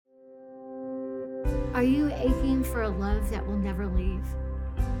Are you aching for a love that will never leave?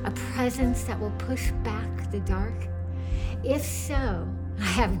 A presence that will push back the dark? If so, I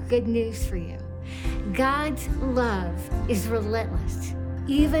have good news for you. God's love is relentless,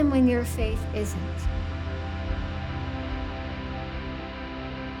 even when your faith isn't.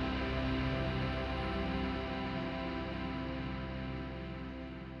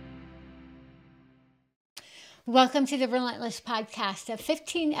 Welcome to the Relentless Podcast, a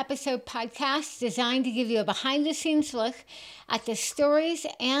 15-episode podcast designed to give you a behind-the-scenes look at the stories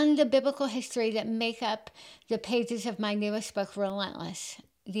and the biblical history that make up the pages of my newest book, Relentless: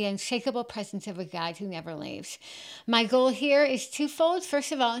 The Unshakable Presence of a God Who Never Leaves. My goal here is twofold.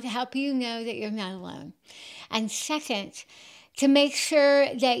 First of all, to help you know that you're not alone. And second, to make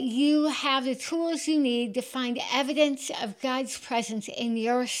sure that you have the tools you need to find evidence of God's presence in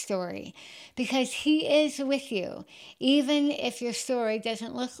your story, because He is with you, even if your story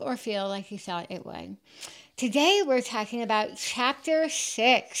doesn't look or feel like you thought it would. Today, we're talking about Chapter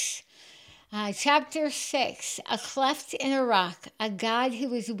 6. Chapter 6, A Cleft in a Rock, a God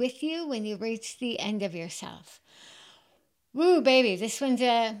who is with you when you reach the end of yourself. Woo, baby, this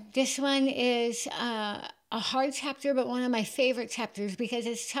one is a hard chapter, but one of my favorite chapters, because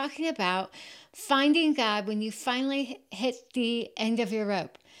it's talking about finding God when you finally hit the end of your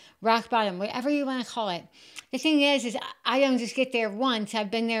rope, rock bottom, whatever you want to call it. The thing is I don't just get there once. I've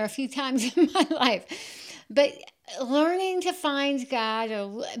been there a few times in my life. But learning to find God,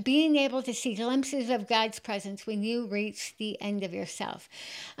 or being able to see glimpses of God's presence when you reach the end of yourself.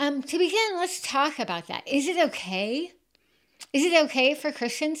 To begin, let's talk about that. Is it okay? Is it okay for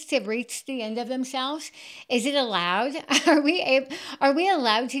Christians to reach the end of themselves? Is it allowed? Are we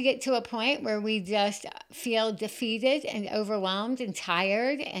allowed to get to a point where we just feel defeated and overwhelmed and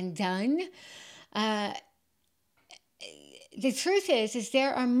tired and done? The truth is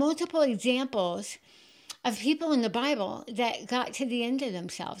there are multiple examples of people in the Bible that got to the end of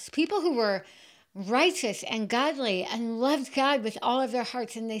themselves. People who were righteous and godly and loved God with all of their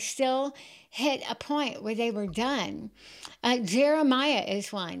hearts, and they still hit a point where they were done. Jeremiah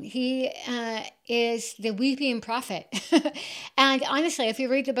is one. He is the weeping prophet. And honestly, if you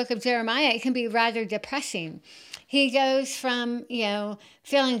read the book of Jeremiah, it can be rather depressing. He goes from,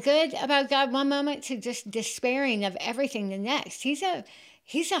 feeling good about God one moment to just despairing of everything the next. He's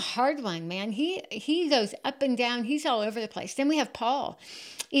a hard one, man. He goes up and down. He's all over the place. Then we have Paul.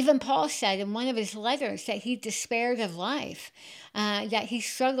 Even Paul said in one of his letters that he despaired of life, that he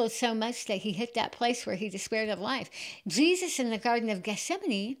struggled so much that he hit that place where he despaired of life. Jesus in the Garden of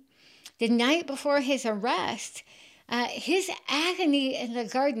Gethsemane, the night before his arrest, his agony in the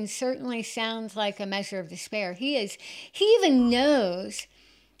garden certainly sounds like a measure of despair. He even knows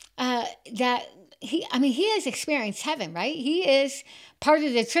that he has experienced heaven, right? He is part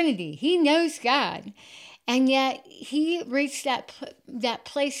of the Trinity. He knows God. And yet he reached that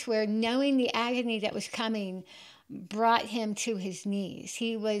place where knowing the agony that was coming brought him to his knees.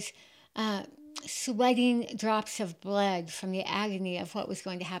 He was sweating drops of blood from the agony of what was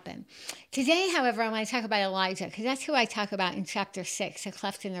going to happen. Today, however, I want to talk about Elijah, because that's who I talk about in chapter 6, A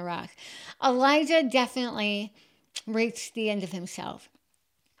Cleft in the Rock. Elijah definitely reached the end of himself.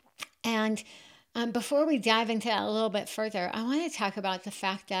 And before we dive into that a little bit further, I want to talk about the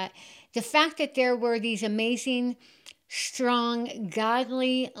fact that there were these amazing, strong,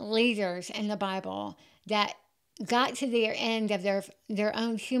 godly leaders in the Bible that got to their end of their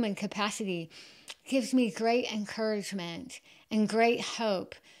own human capacity gives me great encouragement and great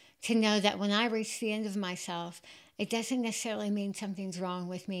hope to know that when I reach the end of myself, it doesn't necessarily mean something's wrong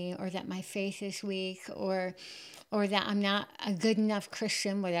with me, or that my faith is weak, or that I'm not a good enough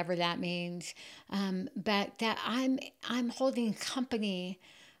Christian, whatever that means, but that I'm holding company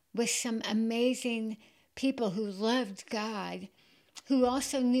with some amazing people who loved God, who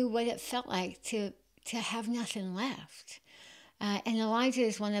also knew what it felt like to have nothing left. And Elijah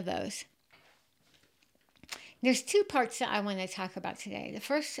is one of those. There's two parts that I want to talk about today.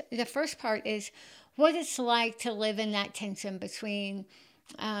 The first part is what it's like to live in that tension between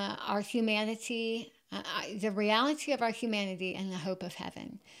our humanity, the reality of our humanity, and the hope of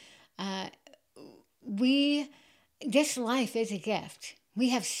heaven. This life is a gift. We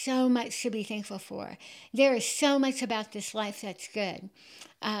have so much to be thankful for. There is so much about this life that's good.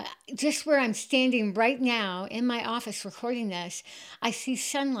 Just where I'm standing right now in my office recording this, I see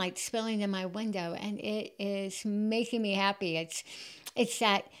sunlight spilling in my window, and it is making me happy. It's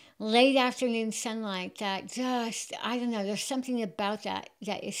that late afternoon sunlight that just, I don't know, there's something about that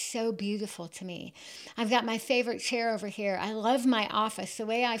is so beautiful to me. I've got my favorite chair over here. I love my office. The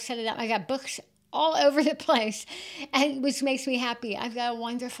way I've set it up, I got books all over the place, and which makes me happy. I've got a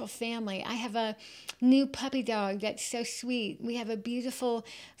wonderful family. I have a new puppy dog that's so sweet. We have a beautiful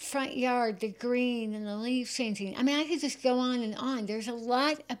front yard, the green and the leaves changing. I mean, I could just go on and on. There's a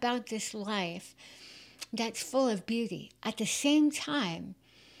lot about this life that's full of beauty. At the same time,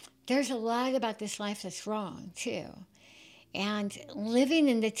 there's a lot about this life that's wrong too. And living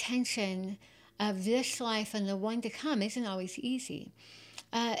in the tension of this life and the one to come isn't always easy.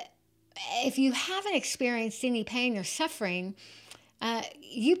 Uh, if you haven't experienced any pain or suffering,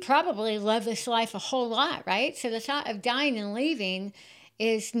 you probably love this life a whole lot, right? So the thought of dying and leaving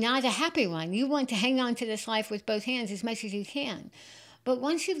is not a happy one. You want to hang on to this life with both hands as much as you can. But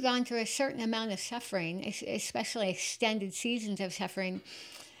once you've gone through a certain amount of suffering, especially extended seasons of suffering,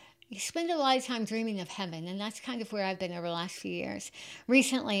 you spend a lot of time dreaming of heaven, and that's kind of where I've been over the last few years.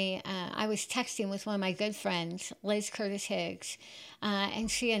 Recently, I was texting with one of my good friends, Liz Curtis Higgs, and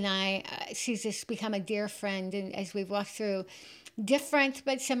she and I, she's just become a dear friend, and as we've walked through different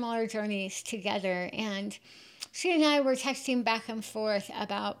but similar journeys together, and she and I were texting back and forth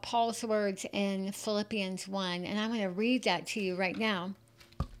about Paul's words in Philippians 1, and I'm going to read that to you right now.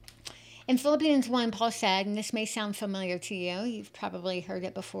 In Philippians 1, Paul said, and this may sound familiar to you, you've probably heard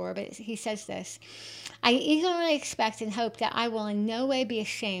it before, but he says this: I eagerly expect and hope that I will in no way be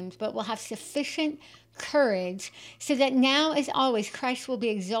ashamed, but will have sufficient courage, so that now, as always, Christ will be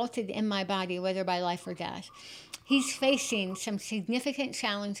exalted in my body, whether by life or death. He's facing some significant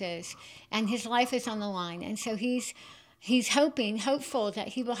challenges, and his life is on the line. And so he's hopeful that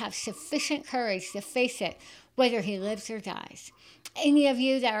he will have sufficient courage to face it, whether he lives or dies. Any of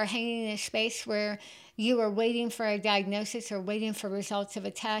you that are hanging in a space where you are waiting for a diagnosis or waiting for results of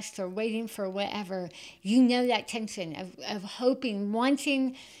a test or waiting for whatever, you know that tension of hoping,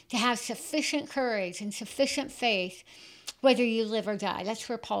 wanting to have sufficient courage and sufficient faith, whether you live or die. That's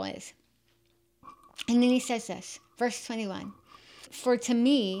where Paul is. And then he says this, verse 21, for to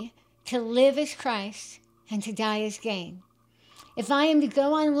me, to live is Christ, and to die is gain. If I am to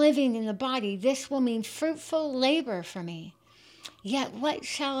go on living in the body, this will mean fruitful labor for me. Yet what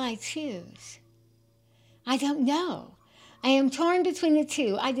shall I choose? I don't know. I am torn between the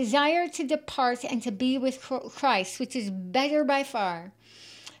two. I desire to depart and to be with Christ, which is better by far.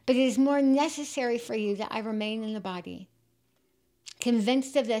 But it is more necessary for you that I remain in the body.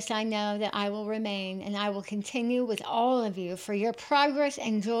 Convinced of this, I know that I will remain and I will continue with all of you for your progress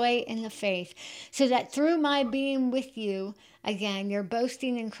and joy in the faith, so that through my being with you, again, your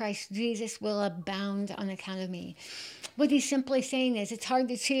boasting in Christ Jesus will abound on account of me. What he's simply saying is it's hard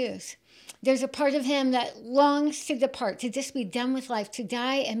to choose. There's a part of him that longs to depart, to just be done with life, to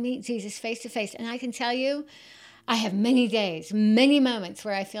die and meet Jesus face to face. And I can tell you, I have many days, many moments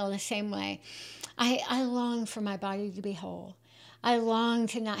where I feel the same way. I long for my body to be whole. I long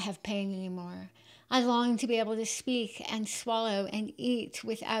to not have pain anymore. I long to be able to speak and swallow and eat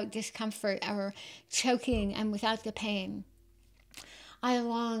without discomfort or choking and without the pain. I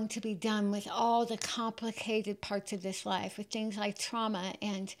long to be done with all the complicated parts of this life, with things like trauma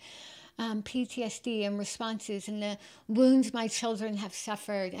and PTSD and responses and the wounds my children have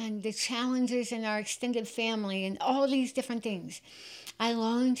suffered and the challenges in our extended family and all these different things. I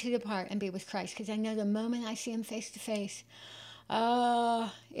long to depart and be with Christ, because I know the moment I see him face to face,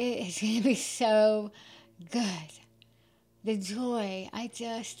 oh, it is going to be so good. The joy,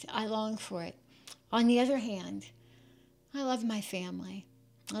 I long for it. On the other hand, I love my family.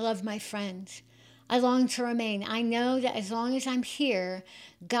 I love my friends. I long to remain. I know that as long as I'm here,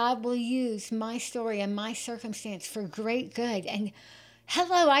 God will use my story and my circumstance for great good. And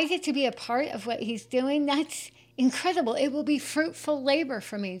hello, I get to be a part of what he's doing. That's incredible. It will be fruitful labor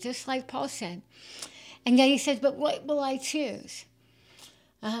for me, just like Paul said. And yet he says, but what will I choose?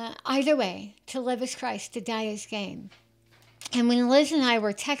 Either way, to live as Christ, to die as gain. And when Liz and I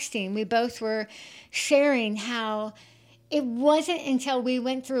were texting, we both were sharing how it wasn't until we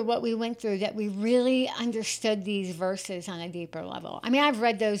went through what we went through that we really understood these verses on a deeper level. I mean, I've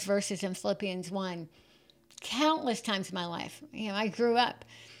read those verses in Philippians 1 countless times in my life. I grew up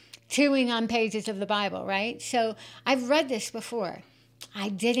chewing on pages of the Bible, right? So I've read this before. I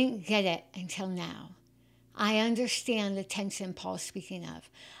didn't get it until now. I understand the tension Paul's speaking of.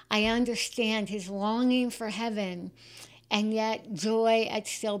 I understand his longing for heaven and yet joy at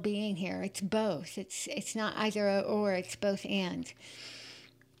still being here. It's both. It's not either or, it's both and.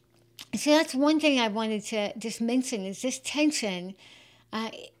 So that's one thing I wanted to just mention is this tension,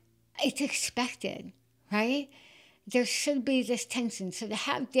 it's expected, right? There should be this tension. So to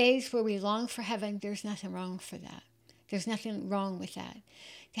have days where we long for heaven, there's nothing wrong for that. There's nothing wrong with that.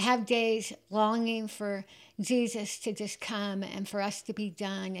 To have days longing for Jesus to just come and for us to be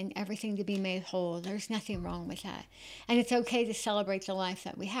done and everything to be made whole, there's nothing wrong with that. And it's okay to celebrate the life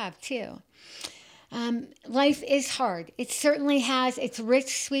that we have too. Life is hard. It certainly has its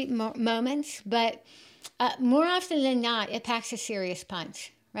rich, sweet moments, but more often than not, it packs a serious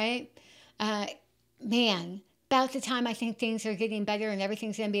punch, right? Man, about the time I think things are getting better and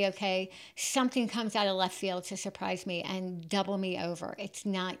everything's going to be okay, something comes out of left field to surprise me and double me over. It's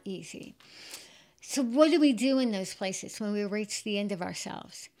not easy. So what do we do in those places when we reach the end of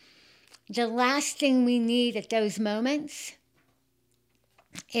ourselves? The last thing we need at those moments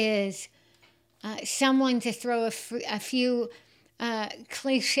is someone to throw a few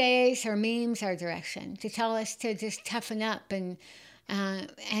cliches or memes our direction, to tell us to just toughen up and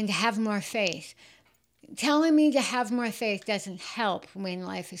have more faith. Telling me to have more faith doesn't help when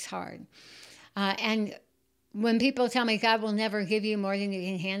life is hard. And when people tell me God will never give you more than you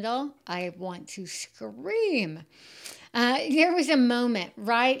can handle, I want to scream. There was a moment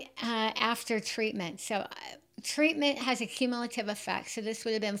right after treatment. So treatment has a cumulative effect. So this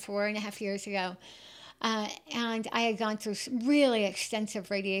would have been 4.5 years ago. And I had gone through really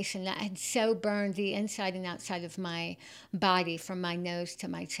extensive radiation that had so burned the inside and outside of my body from my nose to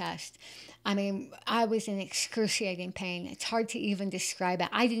my chest. I mean, I was in excruciating pain. It's hard to even describe it.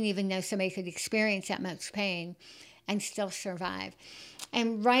 I didn't even know somebody could experience that much pain and still survive.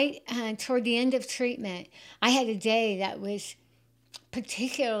 And right toward the end of treatment, I had a day that was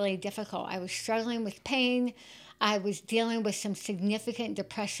particularly difficult. I was struggling with pain. I was dealing with some significant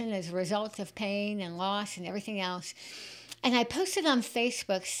depression as a result of pain and loss and everything else. And I posted on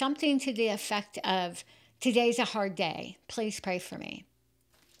Facebook something to the effect of, "Today's a hard day. Please pray for me."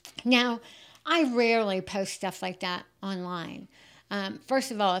 Now, I rarely post stuff like that online.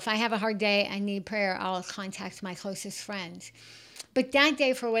 First of all, if I have a hard day and need prayer, I'll contact my closest friends. But that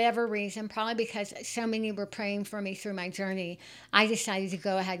day, for whatever reason, probably because so many were praying for me through my journey, I decided to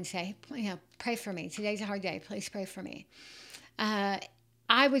go ahead and say, pray for me. Today's a hard day. Please pray for me.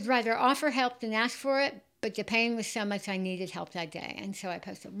 I would rather offer help than ask for it, but the pain was so much I needed help that day. And so I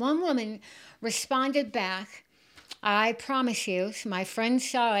posted. One woman responded back. I promise you, my friends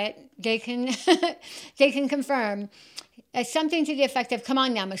saw it. They can they can confirm. Something to the effect of, "Come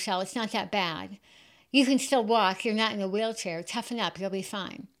on now, Michelle, it's not that bad. You can still walk. You're not in a wheelchair. Toughen up. You'll be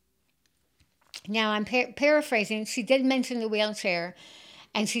fine." Now, I'm paraphrasing. She did mention the wheelchair,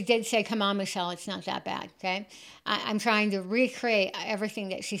 and she did say, "Come on, Michelle, it's not that bad." Okay, I'm trying to recreate everything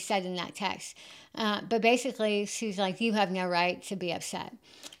that she said in that text. But basically, she's like, "You have no right to be upset.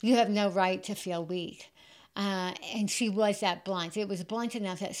 You have no right to feel weak." And she was that blunt. It was blunt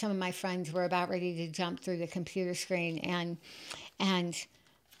enough that some of my friends were about ready to jump through the computer screen and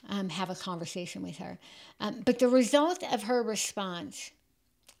have a conversation with her. But the result of her response,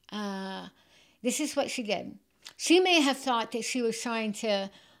 this is what she did. She may have thought that she was trying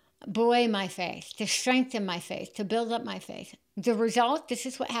to buoy my faith, to strengthen my faith, to build up my faith. The result, this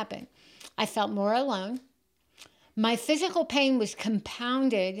is what happened. I felt more alone. My physical pain was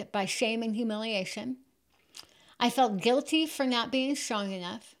compounded by shame and humiliation. I felt guilty for not being strong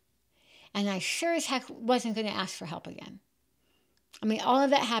enough. And I sure as heck wasn't going to ask for help again. I mean, all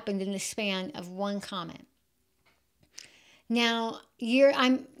of that happened in the span of one comment. Now,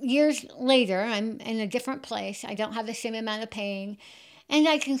 years later, I'm in a different place. I don't have the same amount of pain. And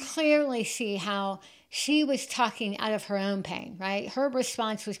I can clearly see how she was talking out of her own pain, right? Her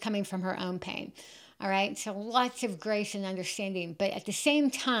response was coming from her own pain. All right. So lots of grace and understanding. But at the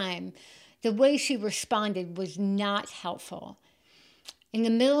same time, the way she responded was not helpful. In the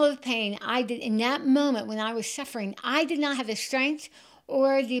middle of pain, in that moment when I was suffering, I did not have the strength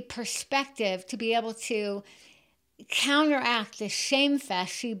or the perspective to be able to counteract the shame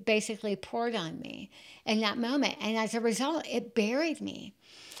fest she basically poured on me in that moment. And as a result, it buried me.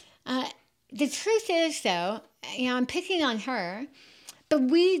 The truth is, though, I'm picking on her, but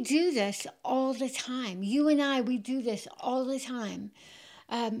we do this all the time. You and I, we do this all the time.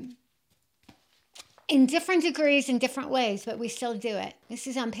 In different degrees, in different ways, but we still do it. This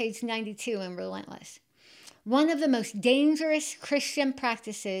is on page 92 in Relentless. One of the most dangerous Christian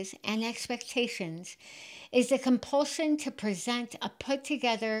practices and expectations is the compulsion to present a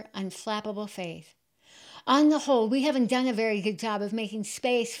put-together, unflappable faith. On the whole, we haven't done a very good job of making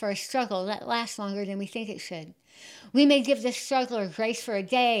space for a struggle that lasts longer than we think it should. We may give the struggler grace for a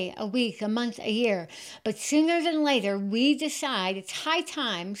day, a week, a month, a year, but sooner than later, we decide it's high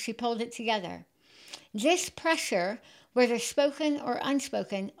time she pulled it together. This pressure, whether spoken or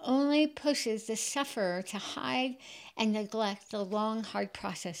unspoken, only pushes the sufferer to hide and neglect the long, hard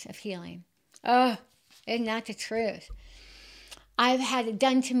process of healing. Oh, Isn't that the truth? I've had it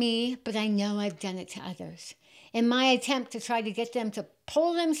done to me, but I know I've done it to others. In my attempt to try to get them to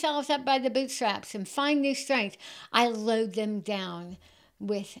pull themselves up by the bootstraps and find new strength, I load them down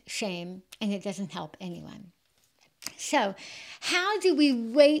with shame, and it doesn't help anyone. So, how do we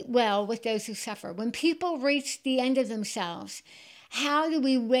wait well with those who suffer? When people reach the end of themselves, how do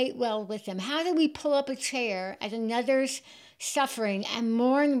we wait well with them? How do we pull up a chair at another's suffering and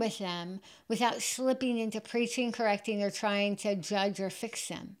mourn with them without slipping into preaching, correcting, or trying to judge or fix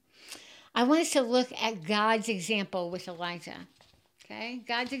them? I want us to look at God's example with Elijah. Okay?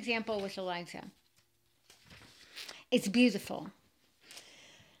 God's example with Elijah. It's beautiful.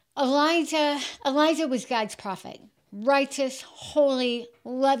 Elijah was God's prophet. Righteous, holy,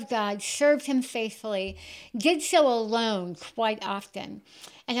 loved God, served him faithfully, did so alone quite often.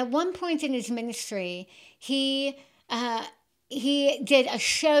 And at one point in his ministry, he did a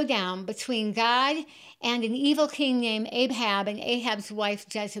showdown between God and an evil king named Ahab and Ahab's wife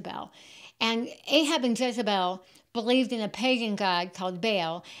Jezebel. And Ahab and Jezebel believed in a pagan god called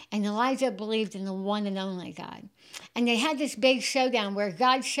Baal, and Elijah believed in the one and only God. And they had this big showdown where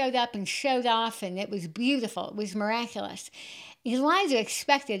God showed up and showed off, and it was beautiful. It was miraculous. Elijah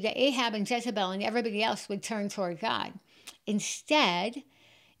expected that Ahab and Jezebel and everybody else would turn toward God. Instead,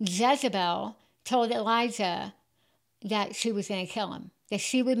 Jezebel told Elijah that she was going to kill him, that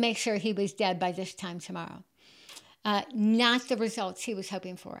she would make sure he was dead by this time tomorrow. Not the results he was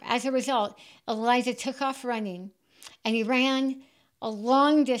hoping for. As a result, Elijah took off running, and he ran a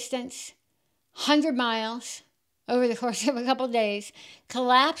long distance, 100 miles, over the course of a couple of days,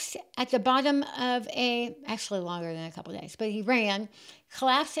 collapsed at the bottom of actually longer than a couple of days, but he ran,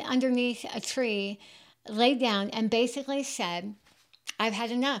 collapsed underneath a tree, laid down, and basically said, I've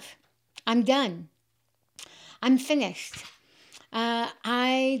had enough. I'm done. I'm finished.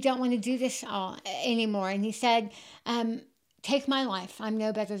 I don't want to do this all anymore. And he said, take my life. I'm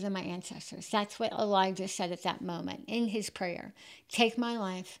no better than my ancestors. That's what Elijah said at that moment in his prayer. Take my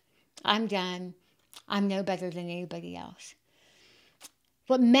life. I'm done. I'm no better than anybody else.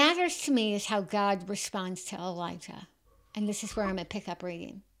 What matters to me is how God responds to Elijah. And this is where I'm going to pick up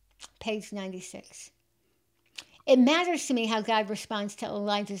reading. Page 96. It matters to me how God responds to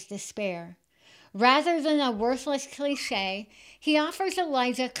Elijah's despair. Rather than a worthless cliche, he offers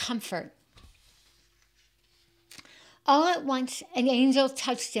Elijah comfort. All at once, an angel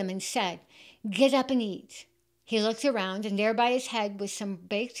touched him and said, get up and eat. He looked around, and there by his head was some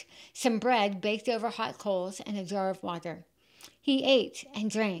bread baked over hot coals and a jar of water. He ate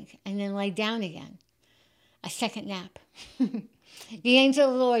and drank and then lay down again. A second nap. The angel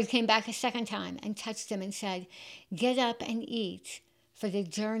of the Lord came back a second time and touched him and said, get up and eat, for the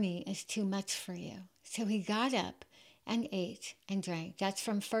journey is too much for you. So he got up and ate and drank. That's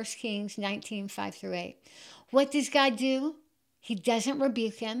from 1 Kings 19, 5-8. What does God do? He doesn't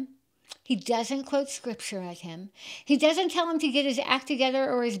rebuke him. He doesn't quote scripture at him. He doesn't tell him to get his act together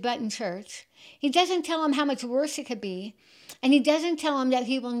or his butt in church. He doesn't tell him how much worse it could be. And he doesn't tell him that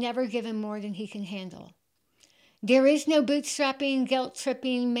he will never give him more than he can handle. There is no bootstrapping,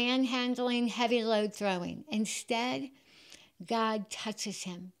 guilt-tripping, manhandling, heavy load throwing. Instead, God touches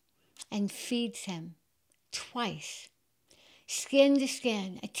him and feeds him twice. Skin to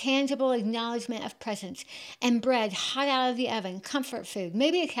skin, a tangible acknowledgement of presence, and bread hot out of the oven, comfort food,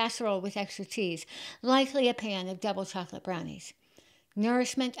 maybe a casserole with extra cheese, likely a pan of double chocolate brownies.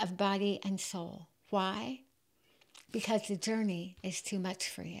 Nourishment of body and soul. Why? Because the journey is too much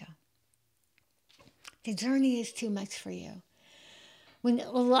for you. The journey is too much for you. When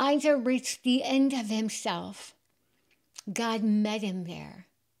Elijah reached the end of himself, God met him there.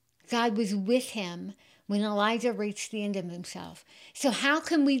 God was with him when Elijah reached the end of himself. So how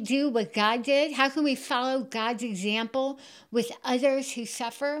can we do what God did? How can we follow God's example with others who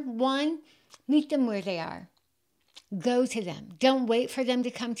suffer? One, meet them where they are. Go to them. Don't wait for them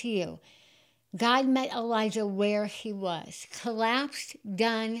to come to you. God met Elijah where he was, collapsed,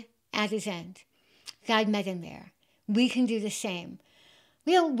 done, at his end. God met him there. We can do the same.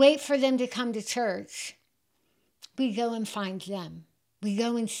 We don't wait for them to come to church. We go and find them. We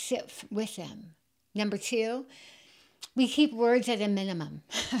go and sit with them. Number two, we keep words at a minimum.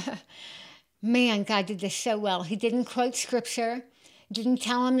 Man, God did this so well. He didn't quote scripture, didn't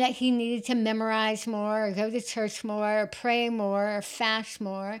tell him that he needed to memorize more or go to church more or pray more or fast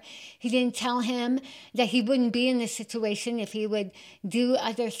more. He didn't tell him that he wouldn't be in this situation if he would do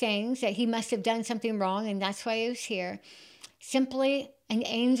other things, that he must have done something wrong and that's why he was here. Simply, an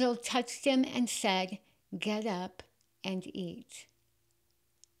angel touched him and said, get up and eat.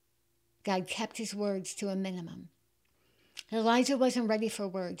 God kept his words to a minimum. Elijah wasn't ready for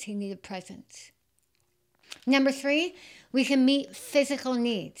words. He needed presence. Number 3, we can meet physical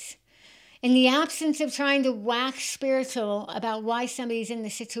needs. In the absence of trying to wax spiritual about why somebody's in the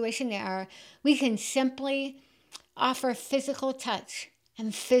situation they are, we can simply offer physical touch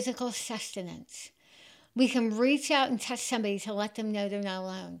and physical sustenance. We can reach out and touch somebody to let them know they're not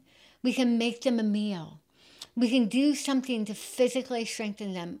alone. We can make them a meal. We can do something to physically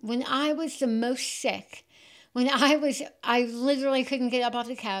strengthen them. When I was the most sick, I literally couldn't get up off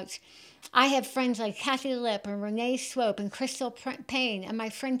the couch, I have friends like Kathy Lip and Renee Swope and Crystal Payne and my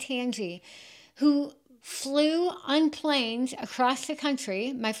friend Tangi, who flew on planes across the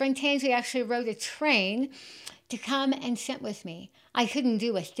country. My friend Tangi actually rode a train to come and sit with me. I couldn't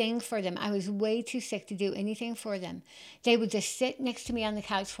do a thing for them. I was way too sick to do anything for them. They would just sit next to me on the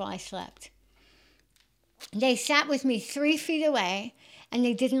couch while I slept. They sat with me 3 feet away, and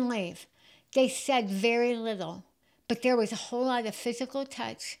they didn't leave. They said very little, but there was a whole lot of physical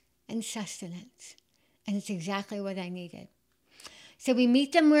touch and sustenance, and it's exactly what I needed. So we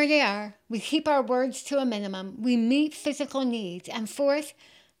meet them where they are. We keep our words to a minimum. We meet physical needs. And fourth,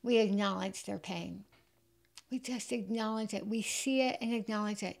 we acknowledge their pain. We just acknowledge it. We see it and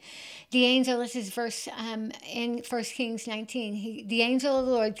acknowledge it. The angel, this is verse in 1 Kings 19. The angel of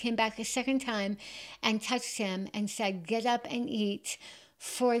the Lord came back a second time and touched him and said, "Get up and eat,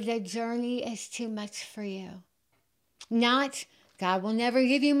 for the journey is too much for you." Not, God will never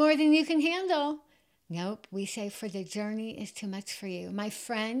give you more than you can handle. Nope, we say, for the journey is too much for you. My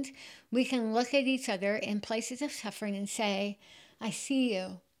friend, we can look at each other in places of suffering and say, I see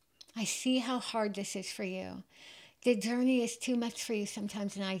you. I see how hard this is for you. The journey is too much for you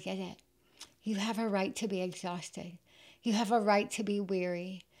sometimes, and I get it. You have a right to be exhausted. You have a right to be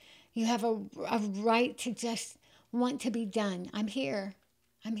weary. You have a right to just want to be done. I'm here.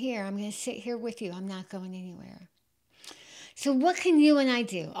 I'm going to sit here with you. I'm not going anywhere. So what can you and I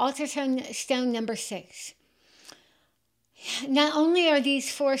do? Altar stone number 6. Not only are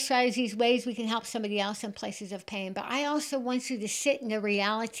these 4 strategies ways we can help somebody else in places of pain, but I also want you to sit in the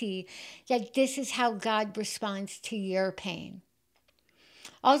reality that this is how God responds to your pain.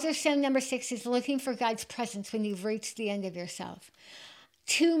 Altar stone number 6 is looking for God's presence when you've reached the end of yourself.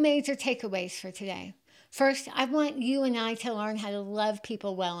 2 major takeaways for today. First, I want you and I to learn how to love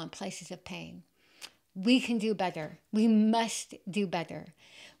people well in places of pain. We can do better. We must do better.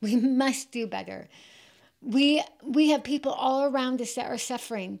 We must do better. We have people all around us that are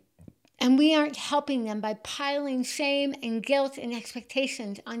suffering, and we aren't helping them by piling shame and guilt and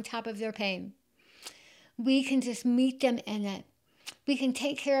expectations on top of their pain. We can just meet them in it. We can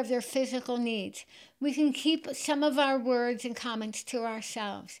take care of their physical needs. We can keep some of our words and comments to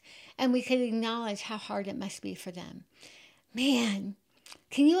ourselves, and we can acknowledge how hard it must be for them. Man,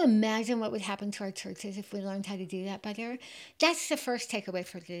 can you imagine what would happen to our churches if we learned how to do that better? That's the first takeaway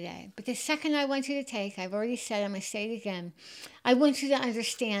for today. But the second I want you to take, I've already said, I'm going to say it again. I want you to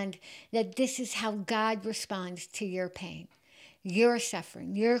understand that this is how God responds to your pain, your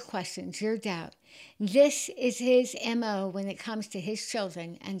suffering, your questions, your doubt. This is his MO when it comes to his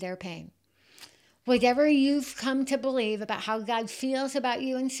children and their pain. Whatever you've come to believe about how God feels about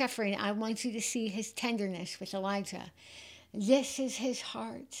you in suffering, I want you to see his tenderness with Elijah. This is his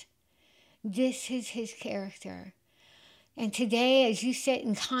heart. This is his character. And today, as you sit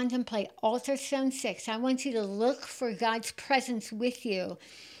and contemplate Altar Stone 6, I want you to look for God's presence with you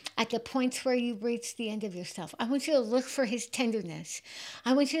at the points where you reach the end of yourself. I want you to look for his tenderness.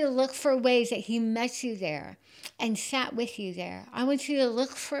 I want you to look for ways that he met you there and sat with you there. I want you to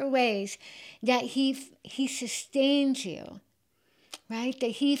look for ways that he sustained you, right?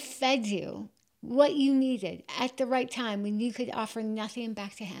 That he fed you what you needed at the right time when you could offer nothing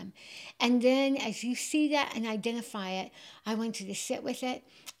back to him. And then as you see that and identify it, I want you to sit with it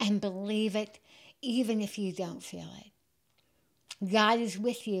and believe it, even if you don't feel it. God is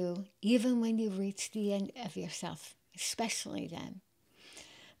with you even when you reach the end of yourself, especially then.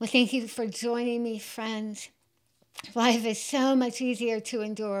 Well, thank you for joining me, friends. Life is so much easier to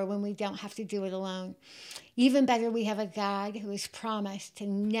endure when we don't have to do it alone. Even better, we have a God who has promised to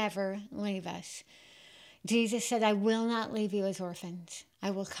never leave us. Jesus said, I will not leave you as orphans.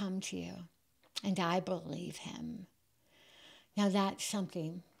 I will come to you. And I believe him. Now that's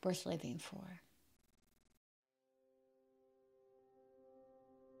something worth living for.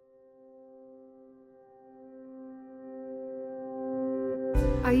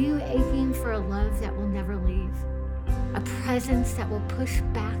 Are you aching for a love that will never leave? A presence that will push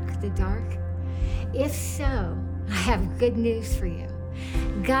back the dark? If so, I have good news for you.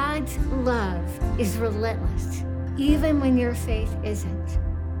 God's love is relentless, even when your faith isn't.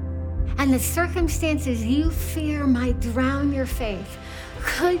 And the circumstances you fear might drown your faith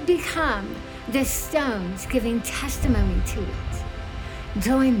could become the stones giving testimony to it.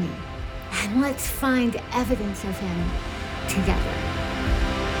 Join me and let's find evidence of him together.